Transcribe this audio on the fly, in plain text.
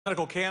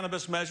Medical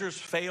cannabis measures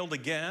failed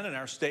again in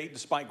our state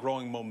despite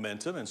growing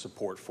momentum and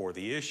support for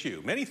the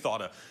issue. Many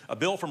thought a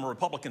bill from a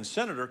Republican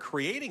senator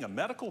creating a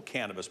medical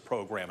cannabis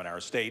program in our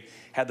state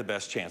had the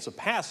best chance of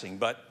passing,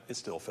 but it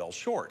still fell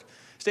short.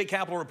 State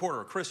Capitol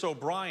reporter Chris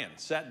O'Brien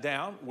sat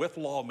down with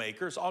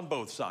lawmakers on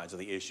both sides of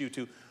the issue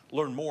to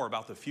learn more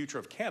about the future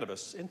of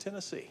cannabis in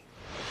Tennessee.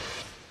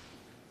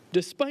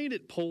 Despite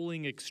it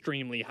polling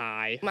extremely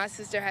high, my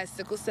sister has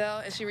sickle cell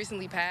and she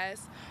recently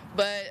passed,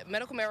 but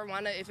medical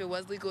marijuana, if it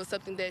was legal, is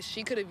something that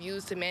she could have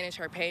used to manage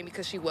her pain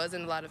because she was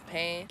in a lot of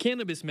pain.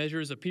 Cannabis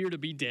measures appear to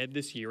be dead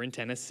this year in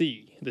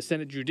Tennessee. The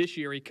Senate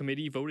Judiciary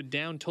Committee voted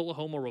down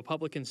Tullahoma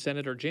Republican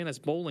Senator Janice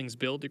Bowling's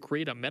bill to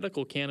create a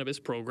medical cannabis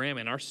program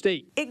in our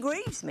state. It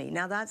grieves me.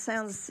 Now that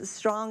sounds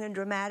strong and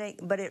dramatic,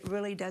 but it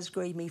really does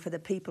grieve me for the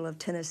people of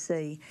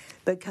Tennessee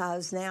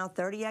because now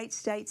 38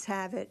 states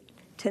have it.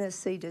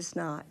 Tennessee does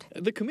not.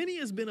 The committee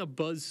has been a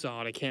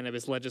buzzsaw to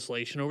cannabis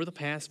legislation over the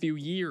past few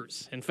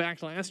years. In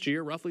fact, last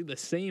year, roughly the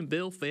same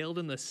bill failed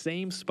in the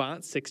same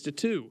spot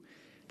 6-2.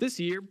 This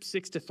year,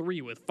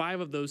 6-3, with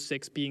 5 of those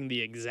 6 being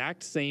the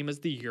exact same as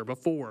the year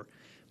before.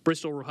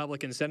 Bristol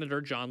Republican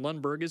Senator John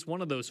Lundberg is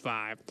one of those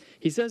 5.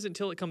 He says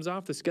until it comes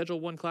off the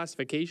Schedule I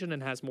classification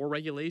and has more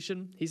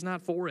regulation, he's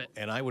not for it.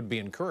 And I would be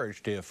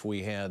encouraged if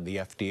we had the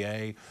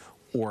FDA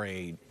or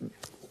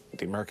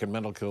the American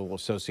Medical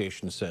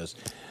Association says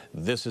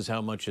this is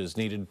how much is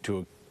needed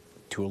to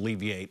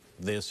alleviate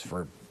this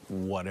for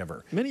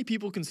whatever. Many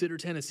people consider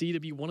Tennessee to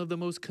be one of the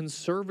most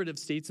conservative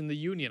states in the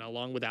union,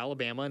 along with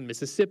Alabama and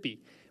Mississippi.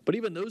 But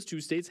even those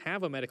 2 states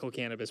have a medical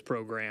cannabis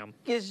program.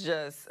 It's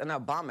just an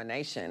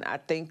abomination. I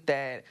think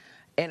that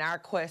in our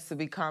quest to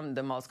become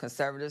the most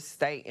conservative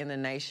state in the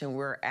nation,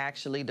 we're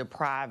actually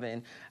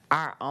depriving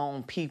our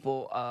own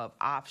people of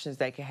options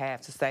they can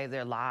have to save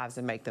their lives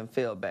and make them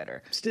feel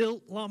better.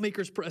 Still,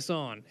 lawmakers press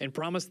on and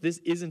promise this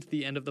isn't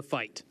the end of the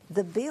fight.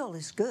 The bill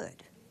is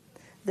good.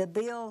 The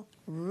bill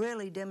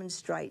really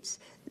demonstrates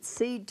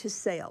seed to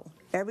sale,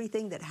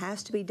 everything that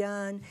has to be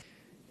done.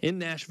 In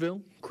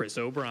Nashville, Chris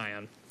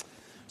O'Brien.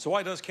 So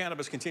why does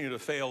cannabis continue to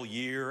fail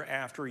year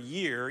after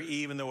year,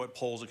 even though it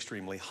polls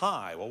extremely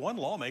high? Well, one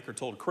lawmaker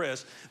told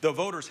Chris, though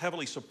voters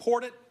heavily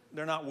support it,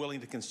 they're not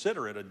willing to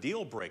consider it a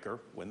deal breaker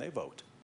when they vote.